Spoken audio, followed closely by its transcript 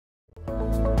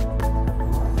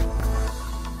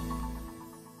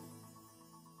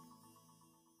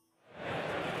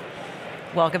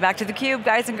Welcome back to theCUBE,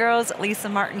 guys and girls. Lisa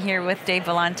Martin here with Dave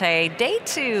Vellante. Day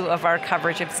 2 of our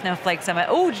coverage of Snowflake Summit.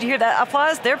 Oh, did you hear that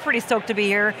applause? They're pretty stoked to be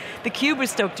here. theCUBE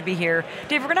is stoked to be here.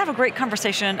 Dave, we're going to have a great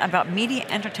conversation about media,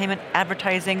 entertainment,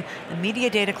 advertising, the media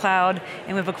data cloud,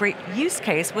 and we have a great use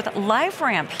case with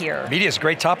LiveRamp here. Media is a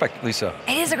great topic, Lisa.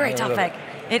 It is a great topic.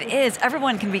 It is,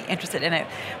 everyone can be interested in it.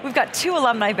 We've got 2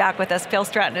 alumni back with us.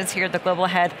 Stratton is here, the Global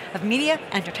Head of Media,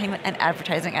 Entertainment, and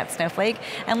Advertising at Snowflake.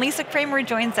 And Lisa Cramer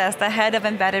joins us, the Head of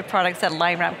Embedded Products at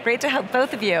LiveRamp. Great to have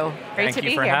both of you. Great to be here. Thank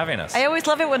you for having us. I always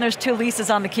love it when there's 2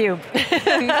 Lisas on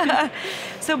theCUBE.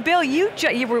 So Bill, you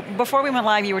were, before we went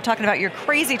live, you were talking about your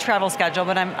crazy travel schedule,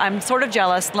 but I'm sort of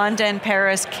jealous. London,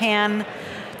 Paris, Cannes.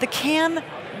 The Cannes,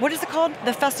 what is it called?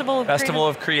 The Festival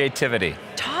of Creativity.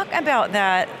 Talk about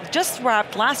that, just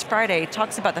wrapped last Friday,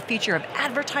 talks about the future of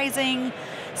advertising,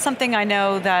 something I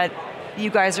know that you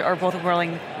guys are both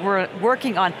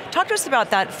working on. Talk to us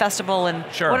about that festival and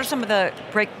what are some of the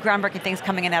groundbreaking things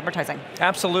coming in advertising?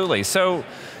 Absolutely, so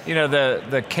you know,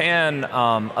 the Cannes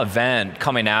event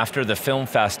coming after the film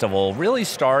festival really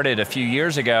started a few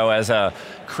years ago as a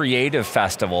creative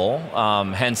festival,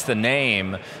 hence the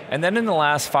name, and then in the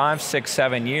last 5, 6,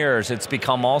 7 years, it's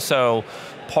become also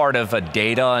part of a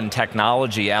data and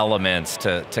technology elements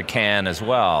to Cannes as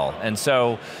well. And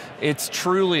so it's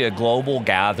truly a global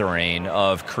gathering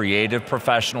of creative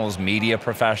professionals, media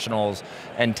professionals,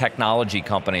 and technology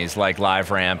companies like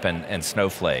LiveRamp and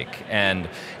Snowflake. And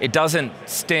it doesn't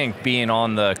stink being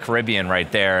on the Caribbean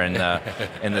right there in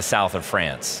the south of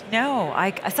France. No,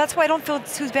 that's why I don't feel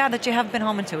too bad that you haven't been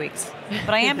home in 2 weeks.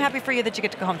 But I am happy for you that you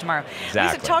get to go home tomorrow.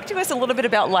 Exactly. Lisa, talk to us a little bit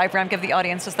about LiveRamp, give the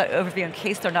audience just that overview in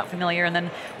case they're not familiar, and then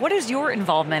what is your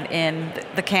involvement in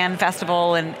the Cannes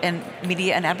Festival and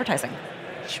media and advertising?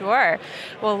 Sure.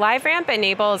 Well, LiveRamp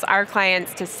enables our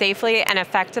clients to safely and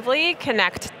effectively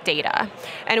connect data.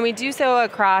 And we do so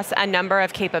across a number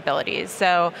of capabilities.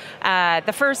 So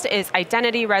the first is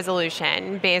identity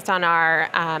resolution based on our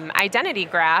identity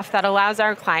graph that allows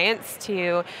our clients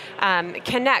to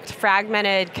connect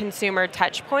fragmented consumer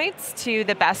touch points to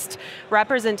the best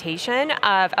representation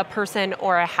of a person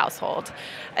or a household.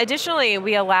 Additionally,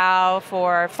 we allow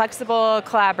for flexible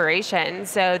collaboration,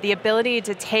 so the ability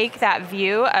to take that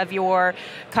view of your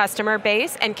customer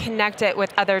base and connect it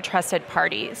with other trusted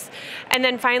parties. And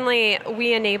then finally,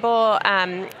 we enable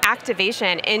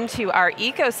activation into our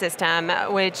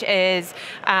ecosystem, which is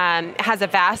has a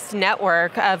vast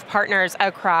network of partners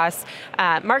across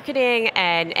marketing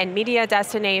and media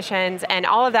destinations, and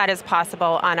all of that is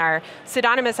possible on our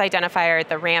pseudonymous identifier,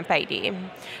 the RAMP ID.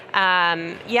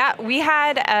 Yeah, we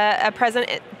had a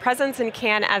presence in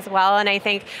Cannes as well, and I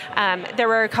think there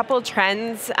were a couple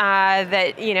trends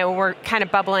that were kind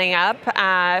of bubbling up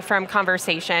from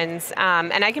conversations,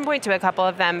 and I can point to a couple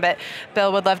of them, but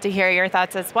Bill would love to hear your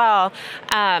thoughts as well.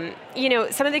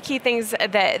 Some of the key things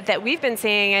that we've been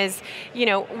seeing is,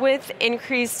 with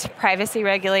increased privacy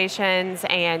regulations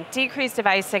and decreased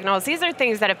device signals, these are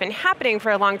things that have been happening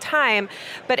for a long time,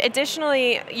 but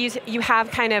additionally, you have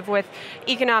kind of with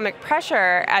economic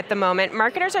pressure at the moment,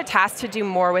 marketers are tasked to do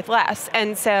more with less.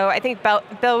 And so I think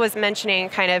Bill was mentioning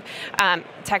kind of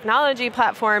technology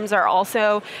platforms are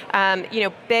also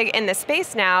big in the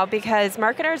space now because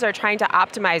marketers are trying to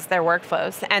optimize their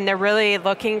workflows, and they're really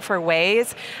looking for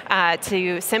ways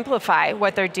to simplify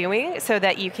what they're doing so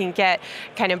that you can get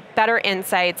kind of better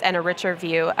insights and a richer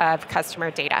view of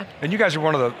customer data. And you guys are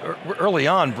one of the, early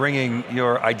on, bringing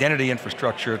your identity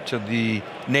infrastructure to the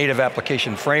native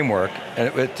application framework,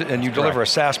 and you deliver a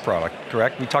SaaS product,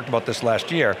 correct? We talked about this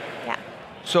last year. Yeah.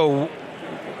 So,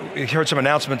 you heard some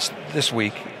announcements this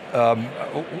week.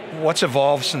 What's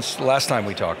evolved since the last time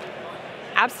we talked?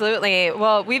 Absolutely.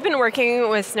 Well, we've been working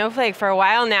with Snowflake for a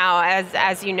while now,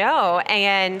 as you know,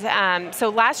 and so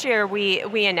last year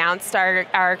we announced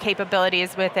our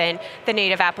capabilities within the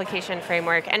native application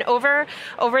framework, and over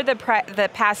the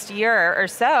past year or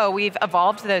so, we've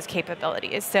evolved those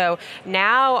capabilities. So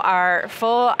now our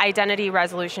full identity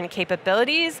resolution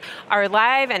capabilities are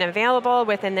live and available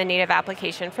within the native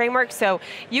application framework, so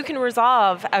you can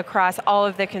resolve across all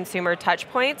of the consumer touch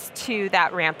points to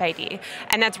that RAMP ID,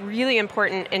 and that's really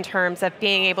important in terms of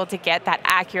being able to get that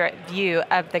accurate view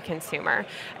of the consumer.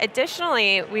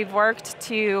 Additionally, we've worked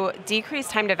to decrease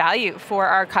time to value for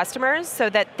our customers so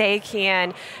that they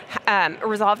can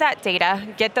resolve that data,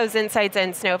 get those insights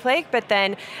in Snowflake, but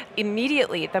then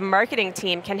immediately the marketing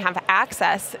team can have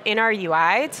access in our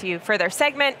UI to further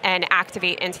segment and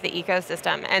activate into the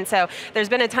ecosystem. And so there's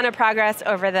been a ton of progress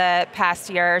over the past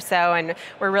year or so, and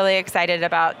we're really excited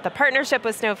about the partnership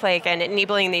with Snowflake and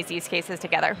enabling these use cases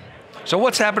together. So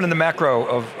what's happened in the macro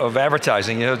of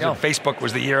advertising? You know, Facebook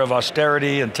was the year of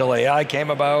austerity until AI came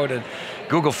about, and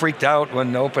Google freaked out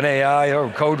when OpenAI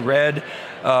or Code Red,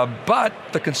 but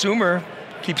the consumer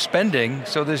keeps spending,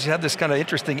 so you have this kind of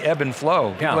interesting ebb and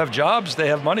flow. People have jobs, they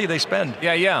have money, they spend.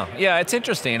 Yeah, it's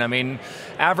interesting. I mean,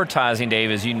 advertising,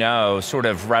 Dave, as you know, sort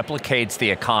of replicates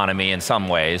the economy in some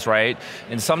ways, right?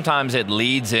 And sometimes it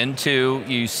leads into,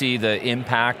 you see the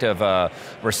impact of a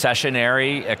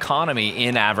recessionary economy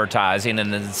in advertising,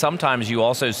 and then sometimes you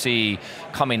also see,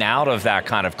 coming out of that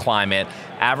kind of climate,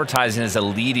 advertising is a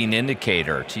leading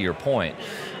indicator, to your point.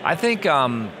 I think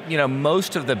you know,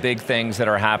 most of the big things that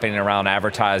are happening around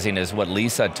advertising is what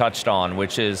Lisa touched on,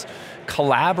 which is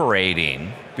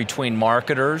collaborating between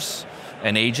marketers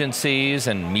and agencies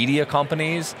and media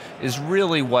companies is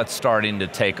really what's starting to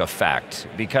take effect.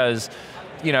 Because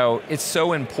you know, it's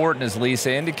so important, as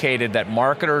Lisa indicated, that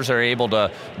marketers are able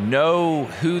to know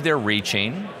who they're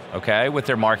reaching, okay, with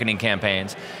their marketing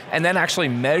campaigns, and then actually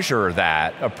measure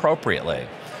that appropriately.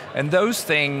 And those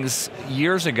things,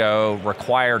 years ago,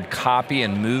 required copy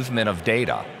and movement of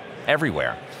data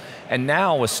everywhere. And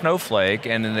now with Snowflake,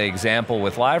 and in the example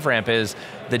with LiveRamp, is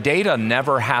the data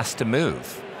never has to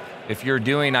move. If you're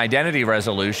doing identity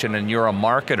resolution and you're a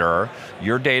marketer,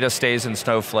 your data stays in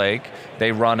Snowflake,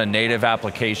 they run a native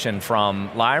application from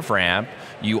LiveRamp,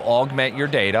 you augment your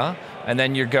data, and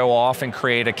then you go off and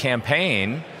create a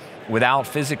campaign without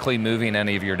physically moving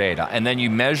any of your data. And then you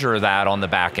measure that on the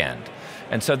back end.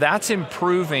 And so that's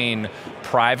improving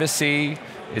privacy,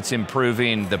 it's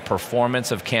improving the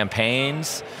performance of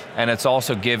campaigns, and it's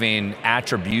also giving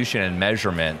attribution and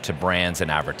measurement to brands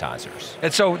and advertisers.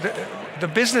 And so the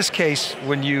business case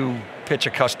when you pitch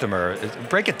a customer,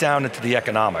 break it down into the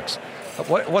economics.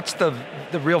 What's the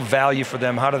real value for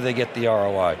them? How do they get the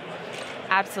ROI?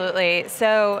 Absolutely.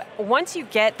 So once you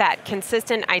get that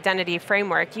consistent identity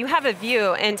framework, you have a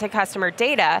view into customer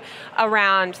data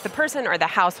around the person or the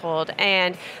household,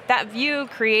 and that view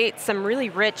creates some really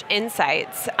rich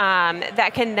insights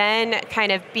that can then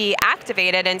kind of be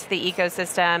activated into the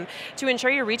ecosystem to ensure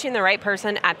you're reaching the right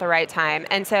person at the right time.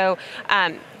 And so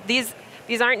these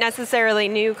aren't necessarily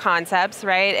new concepts,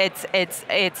 right?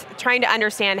 It's trying to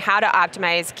understand how to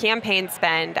optimize campaign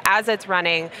spend as it's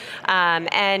running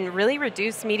and really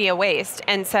reduce media waste.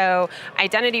 And so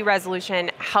identity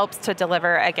resolution helps to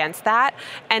deliver against that.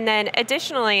 And then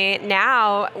additionally,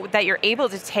 now that you're able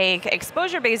to take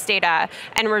exposure-based data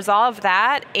and resolve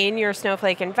that in your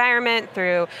Snowflake environment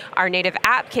through our native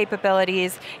app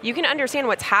capabilities, you can understand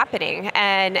what's happening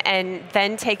and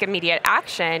then take immediate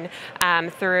action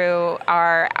through our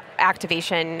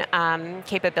activation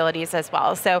capabilities as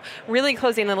well. So really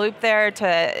closing the loop there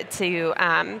to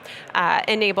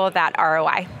enable that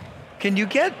ROI. Can you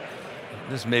get,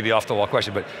 this may be off the wall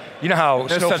question, but you know how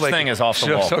There's Snowflake— such thing as off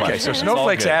the wall Okay, question. so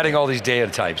Snowflake's adding all these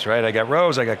data types, right? I got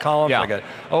rows, I got columns, I got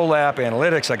OLAP,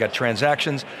 analytics, I got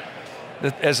transactions.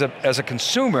 As a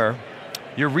consumer,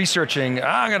 you're researching,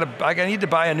 I need to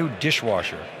buy a new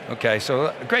dishwasher. Okay,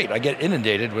 so great, I get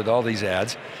inundated with all these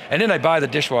ads, and then I buy the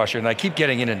dishwasher and I keep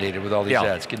getting inundated with all these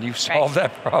ads. Can you solve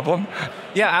that problem?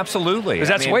 Yeah, absolutely. Because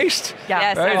that's waste.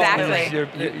 Yes, right?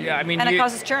 exactly. And it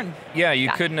causes churn. Yeah, you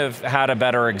couldn't have had a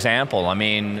better example. I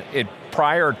mean,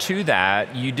 prior to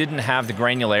that, you didn't have the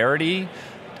granularity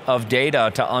of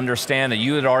data to understand that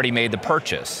you had already made the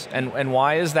purchase. And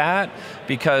why is that?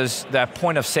 Because that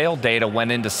point of sale data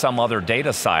went into some other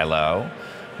data silo,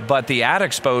 but the ad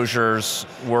exposures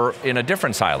were in a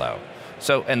different silo.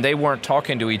 So, and they weren't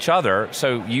talking to each other,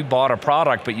 so you bought a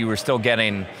product, but you were still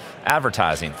getting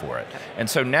advertising for it. And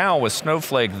so now with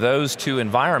Snowflake, those two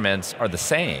environments are the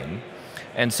same.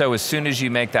 And so as soon as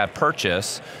you make that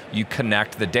purchase, you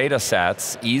connect the data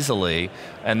sets easily,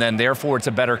 and then therefore it's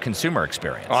a better consumer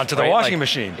experience. Onto the washing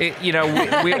machine.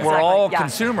 We're all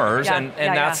consumers, and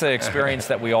that's the experience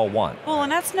that we all want. Well,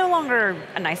 and that's no longer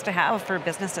a nice to have for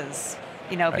businesses.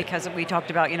 You know, because we talked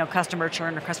about, you know, customer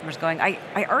churn or customers going, I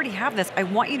already have this. I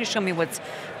want you to show me what's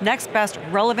next best,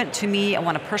 relevant to me. I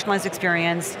want a personalized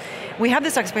experience. We have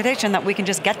this expectation that we can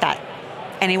just get that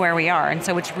anywhere we are. And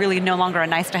so it's really no longer a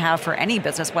nice to have for any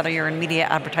business, whether you're in media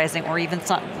advertising or even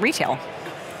some retail.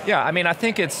 Yeah, I mean, I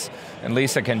think it's, and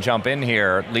Lisa can jump in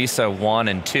here, Lisa 1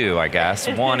 and 2, I guess,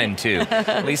 1 and 2.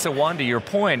 Lisa 1, to your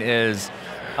point, is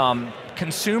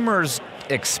consumers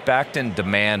expect and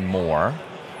demand more,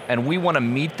 and we want to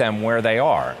meet them where they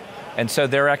are. And so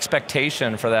their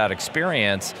expectation for that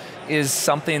experience is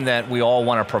something that we all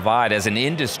want to provide as an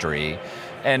industry,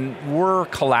 and we're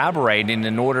collaborating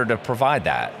in order to provide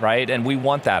that, right? And we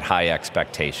want that high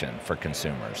expectation for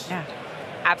consumers. Yeah.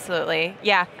 Absolutely,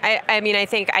 yeah. I mean, I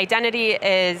think identity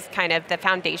is kind of the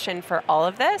foundation for all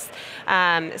of this.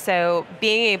 So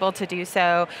being able to do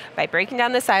so by breaking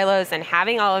down the silos and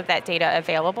having all of that data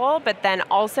available, but then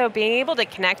also being able to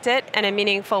connect it in a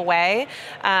meaningful way.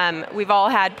 We've all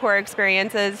had poor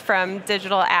experiences from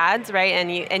digital ads, right?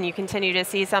 And you continue to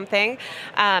see something.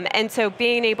 And so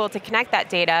being able to connect that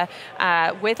data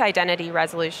with identity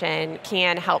resolution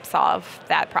can help solve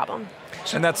that problem.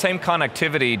 And that same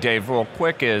connectivity, Dave, real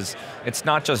quick, is it's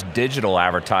not just digital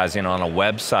advertising on a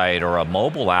website or a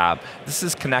mobile app, this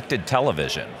is connected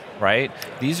television, right?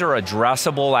 These are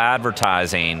addressable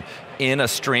advertising in a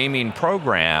streaming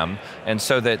program, and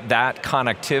so that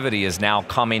connectivity is now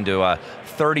coming to a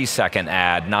 30-second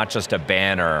ad, not just a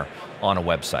banner on a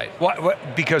website. What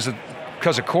because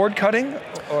of cord cutting?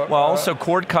 Well, also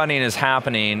cord cutting is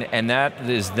happening, and that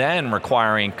is then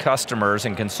requiring customers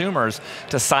and consumers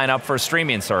to sign up for a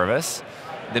streaming service.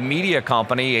 The media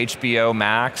company, HBO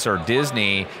Max or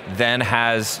Disney, then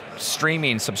has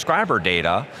streaming subscriber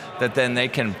data that then they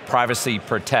can privacy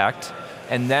protect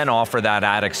and then offer that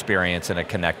ad experience in a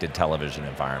connected television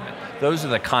environment. Those are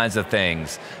the kinds of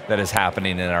things that is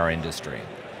happening in our industry.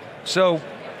 So,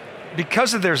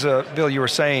 because Bill, you were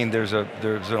saying there's an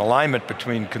alignment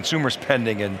between consumer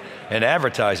spending and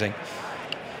advertising.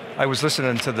 I was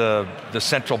listening to the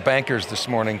central bankers this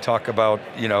morning talk about,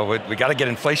 we got to get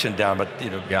inflation down, but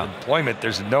employment,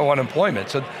 there's no unemployment.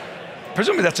 So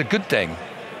presumably that's a good thing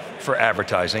for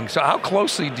advertising. So how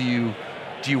closely do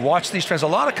you watch these trends? A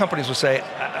lot of companies will say,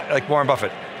 like Warren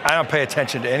Buffett, I don't pay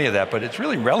attention to any of that, but it's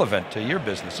really relevant to your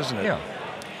business, isn't it? Yeah.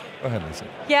 Go ahead, Lisa.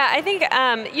 Yeah, I think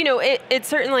it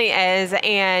certainly is,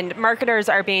 and marketers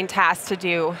are being tasked to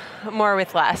do more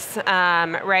with less,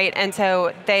 right? And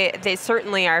so they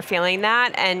certainly are feeling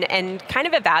that and kind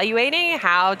of evaluating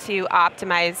how to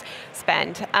optimize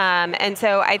spend. And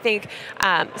so I think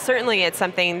certainly it's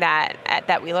something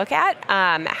that we look at.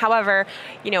 However,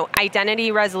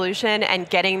 identity resolution and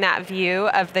getting that view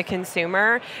of the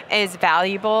consumer is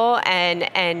valuable,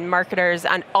 and marketers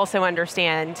also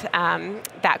understand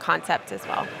that concept as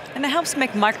well. And it helps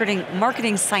make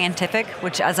marketing scientific,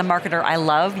 which as a marketer I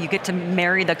love. You get to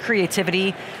marry the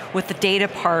creativity with the data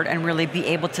part and really be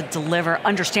able to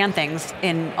understand things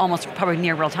in almost probably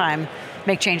near real time,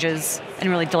 make changes, and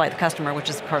really delight the customer, which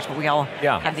is of course what we all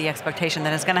have the expectation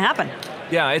that is going to happen.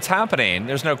 Yeah, it's happening,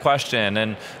 there's no question,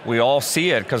 and we all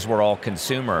see it because we're all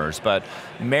consumers, but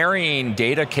marrying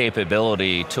data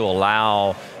capability to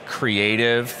allow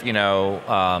creative,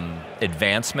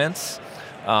 advancements,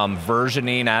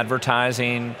 versioning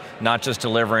advertising, not just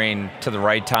delivering to the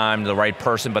right time, to the right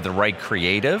person, but the right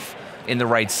creative in the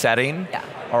right setting,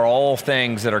 are all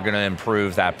things that are going to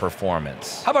improve that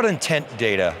performance. How about intent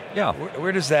data? Yeah.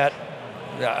 Where does that,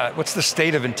 what's the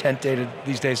state of intent data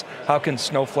these days? How can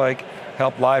Snowflake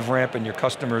help LiveRamp and your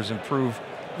customers improve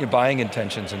buying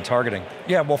intentions and targeting?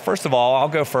 Yeah, well, first of all, I'll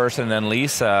go first and then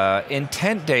Lisa.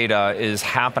 Intent data is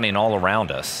happening all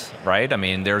around us, right? I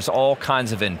mean, there's all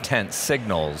kinds of intent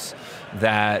signals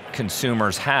that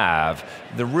consumers have.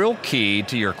 The real key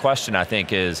to your question, I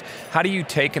think, is how do you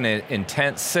take an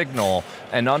intent signal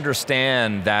and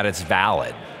understand that it's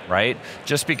valid, right?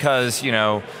 Just because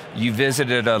you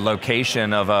visited a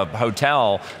location of a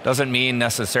hotel doesn't mean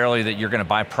necessarily that you're going to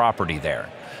buy property there.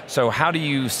 So how do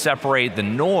you separate the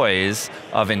noise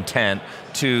of intent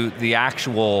to the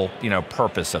actual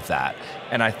purpose of that?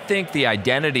 And I think the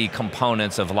identity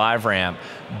components of LiveRamp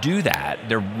do that.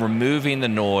 They're removing the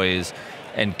noise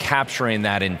and capturing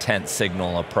that intent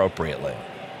signal appropriately.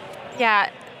 Yeah.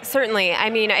 Certainly.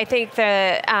 I mean, I think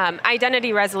the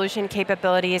identity resolution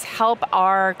capabilities help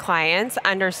our clients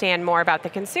understand more about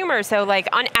the consumer. So like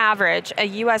on average, a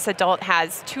US adult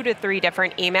has 2 to 3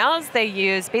 different emails they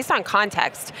use based on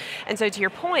context. And so to your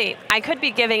point, I could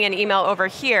be giving an email over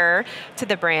here to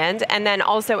the brand and then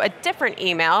also a different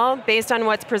email based on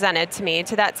what's presented to me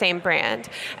to that same brand.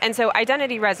 And so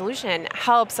identity resolution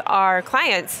helps our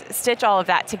clients stitch all of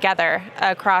that together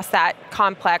across that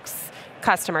complex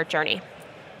customer journey.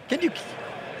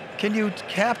 Can you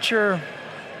capture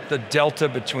the delta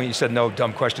between, you said no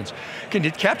dumb questions, can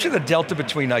you capture the delta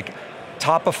between like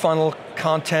top of funnel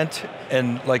content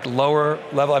and like lower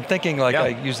level? I'm thinking like I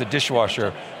used a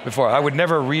dishwasher before. I would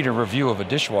never read a review of a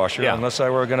dishwasher unless I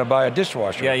were going to buy a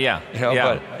dishwasher.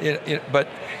 But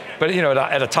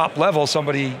at a top level,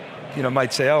 somebody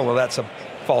might say, oh, well, that's a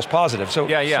false positive. So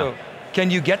can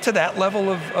you get to that level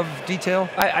of detail?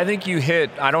 I think you hit,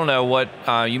 I don't know what,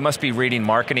 you must be reading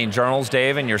marketing journals,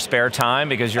 Dave, in your spare time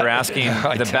because you're asking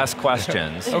the best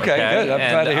questions. Okay, good, I'm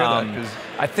glad to hear that.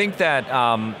 I think that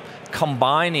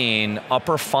combining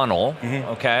upper funnel,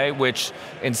 okay, which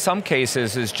in some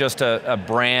cases is just a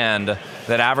brand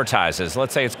that advertises.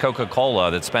 Let's say it's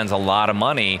Coca-Cola that spends a lot of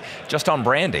money just on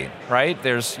branding, right?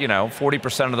 There's,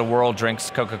 40% of the world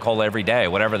drinks Coca-Cola every day,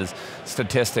 whatever the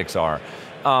statistics are.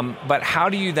 But how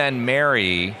do you then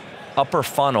marry upper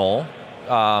funnel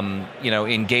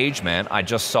engagement? I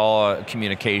just saw a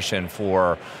communication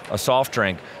for a soft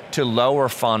drink to lower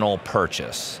funnel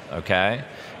purchase, okay?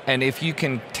 And if you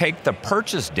can take the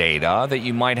purchase data that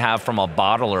you might have from a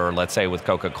bottler, let's say with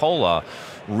Coca-Cola,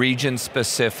 region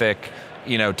specific,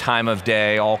 time of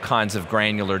day, all kinds of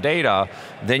granular data,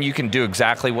 then you can do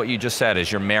exactly what you just said,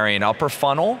 is you're marrying upper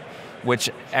funnel,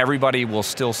 which everybody will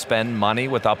still spend money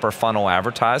with upper funnel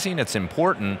advertising, it's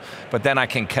important, but then I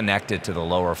can connect it to the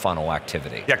lower funnel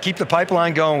activity. Yeah, keep the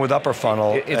pipeline going with upper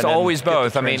funnel. It's always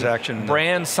both. I mean,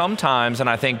 brands sometimes, and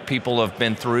I think people have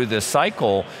been through this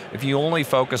cycle, if you only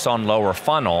focus on lower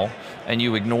funnel and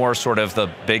you ignore sort of the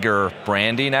bigger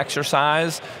branding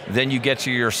exercise, then you get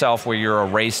to yourself where you're a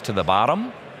race to the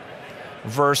bottom,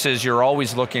 versus you're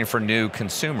always looking for new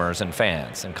consumers and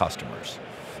fans and customers.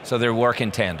 So they work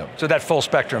in tandem. So that full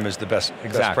spectrum is the best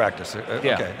practice. Yeah.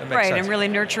 Okay, that makes right, sense. and really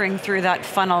nurturing through that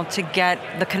funnel to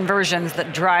get the conversions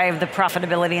that drive the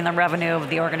profitability and the revenue of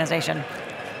the organization.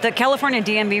 The California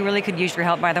DMV really could use your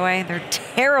help, by the way. They're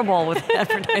terrible with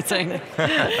advertising.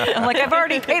 I'm like, I've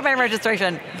already paid my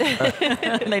registration.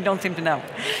 They don't seem to know.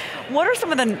 What are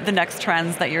some of the next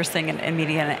trends that you're seeing in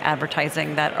media and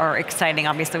advertising that are exciting?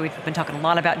 Obviously, we've been talking a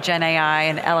lot about Gen AI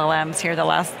and LLMs here the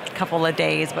last couple of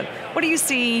days, but what do you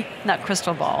see in that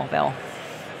crystal ball, Bill?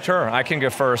 Sure, I can go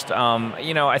first.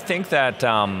 I think that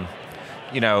the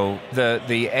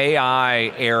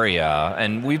AI area,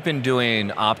 and we've been doing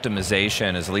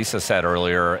optimization, as Lisa said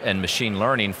earlier, and machine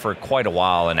learning for quite a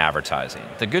while in advertising.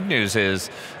 The good news is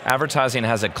advertising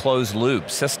has a closed loop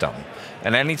system,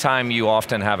 and anytime you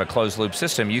often have a closed loop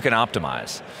system, you can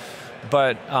optimize.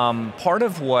 But part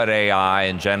of what AI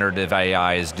and generative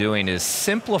AI is doing is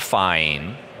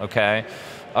simplifying, okay,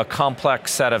 a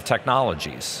complex set of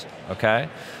technologies, okay?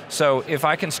 So if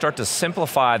I can start to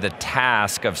simplify the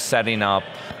task of setting up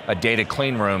a data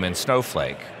clean room in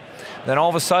Snowflake, then all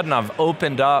of a sudden I've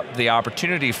opened up the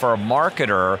opportunity for a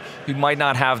marketer who might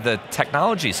not have the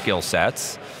technology skill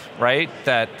sets, right,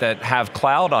 that have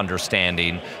cloud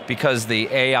understanding, because the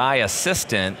AI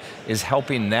assistant is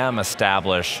helping them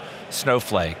establish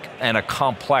Snowflake and a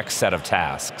complex set of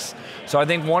tasks. So I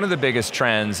think one of the biggest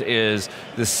trends is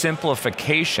the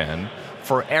simplification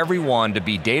for everyone to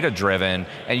be data-driven,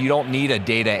 and you don't need a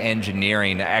data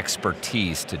engineering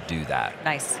expertise to do that.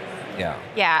 Nice. Yeah.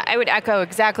 Yeah, I would echo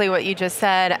exactly what you just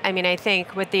said. I mean, I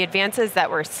think with the advances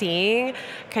that we're seeing,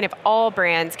 kind of all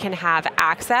brands can have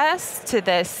access to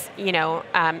this,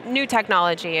 new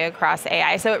technology across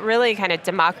AI. So it really kind of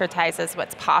democratizes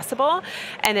what's possible,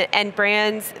 and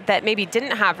brands that maybe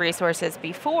didn't have resources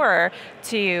before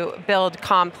to build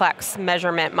complex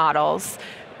measurement models,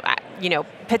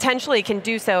 potentially can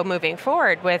do so moving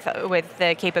forward with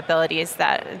the capabilities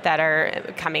that are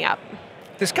coming up.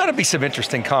 There's got to be some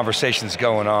interesting conversations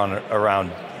going on around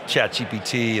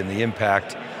ChatGPT and the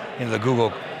impact the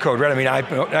Google Code Red. I mean,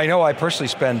 I know I personally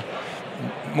spend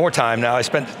more time now.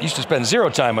 Used to spend 0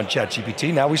 time on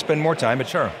ChatGPT. Now we spend more time.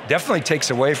 It definitely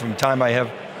takes away from time I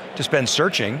have to spend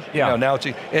searching. Yeah. Now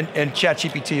and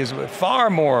ChatGPT is far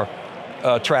more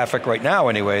traffic right now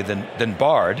anyway than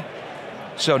Bard.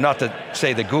 So not to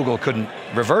say that Google couldn't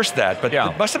reverse that, but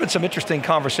there must have been some interesting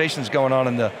conversations going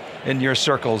on in your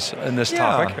circles in this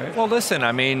topic. Right? Well, listen,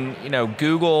 I mean,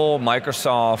 Google,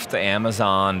 Microsoft,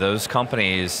 Amazon, those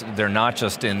companies, they're not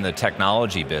just in the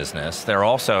technology business, they're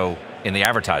also in the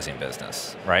advertising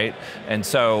business, right? And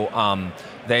so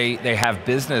they have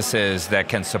businesses that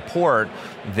can support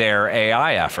their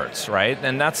AI efforts, right?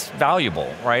 And that's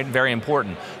valuable, right? Very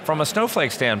important. From a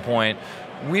Snowflake standpoint,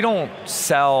 we don't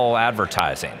sell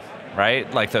advertising,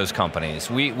 right? Like those companies.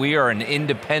 We are an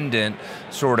independent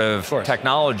sort of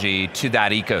technology to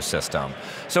that ecosystem.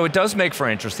 So it does make for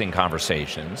interesting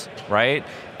conversations, right?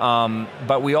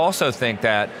 But we also think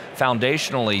that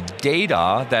foundationally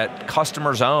data that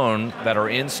customers own that are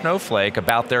in Snowflake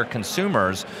about their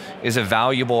consumers is a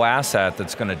valuable asset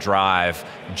that's going to drive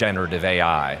generative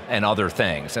AI and other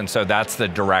things. And so that's the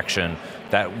direction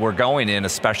that we're going in,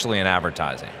 especially in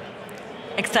advertising.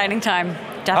 Exciting time,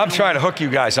 definitely. I'm trying to hook you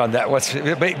guys on that.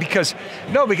 Because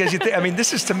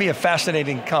this is to me a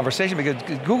fascinating conversation because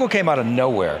Google came out of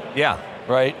nowhere. Yeah.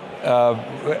 Right?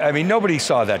 Nobody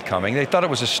saw that coming. They thought it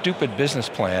was a stupid business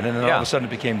plan, and then all of a sudden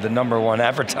it became the #1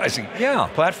 advertising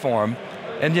platform.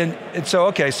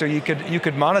 So you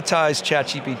could monetize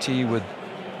ChatGPT with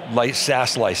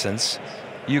SaaS license.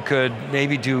 You could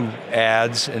maybe do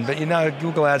ads, but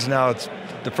Google Ads now,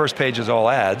 the first page is all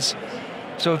ads.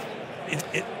 So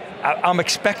I'm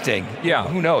expecting,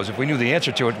 who knows, if we knew the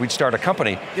answer to it, we'd start a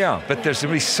company. Yeah. But there's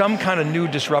going to be some kind of new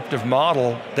disruptive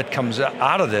model that comes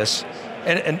out of this,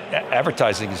 and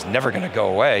advertising is never going to go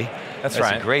away. That's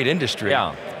right. It's a great industry.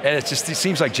 Yeah. And it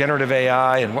seems like generative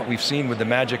AI and what we've seen with the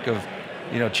magic of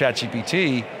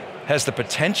ChatGPT has the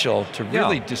potential to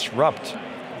really disrupt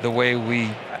the way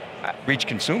we reach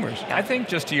consumers. I think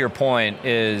just to your point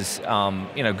is,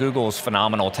 Google's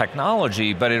phenomenal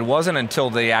technology, but it wasn't until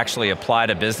they actually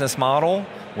applied a business model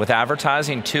with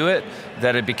advertising to it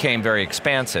that it became very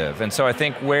expansive. And so I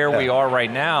think where we are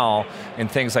right now in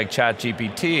things like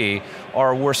ChatGPT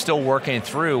we're still working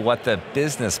through what the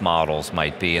business models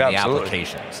might be in the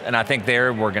applications. And I think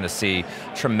there we're going to see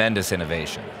tremendous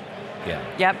innovation. Yeah.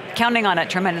 Yep, counting on it,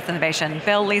 tremendous innovation.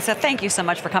 Bill, Lisa, thank you so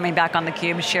much for coming back on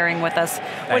theCUBE, sharing with us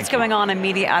what's going on in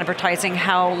media advertising,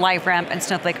 how LiveRamp and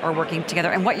Snowflake are working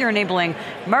together, and what you're enabling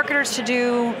marketers to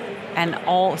do, and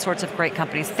all sorts of great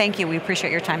companies. Thank you, we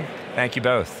appreciate your time. Thank you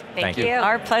both. Thank you.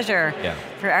 Our pleasure. Yeah.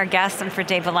 For our guests and for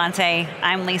Dave Vellante,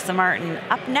 I'm Lisa Martin.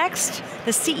 Up next,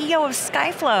 the CEO of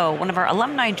Skyflow, one of our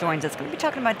alumni, joins us. Going to be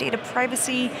talking about data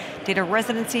privacy, data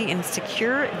residency, and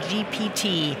secure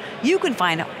GPT. You can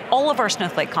find all of our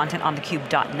Snowflake content on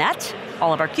thecube.net,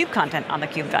 all of our CUBE content on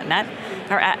thecube.net,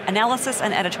 our analysis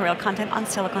and editorial content on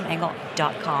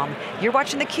siliconangle.com. You're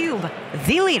watching theCUBE,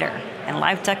 the leader in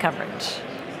live tech coverage.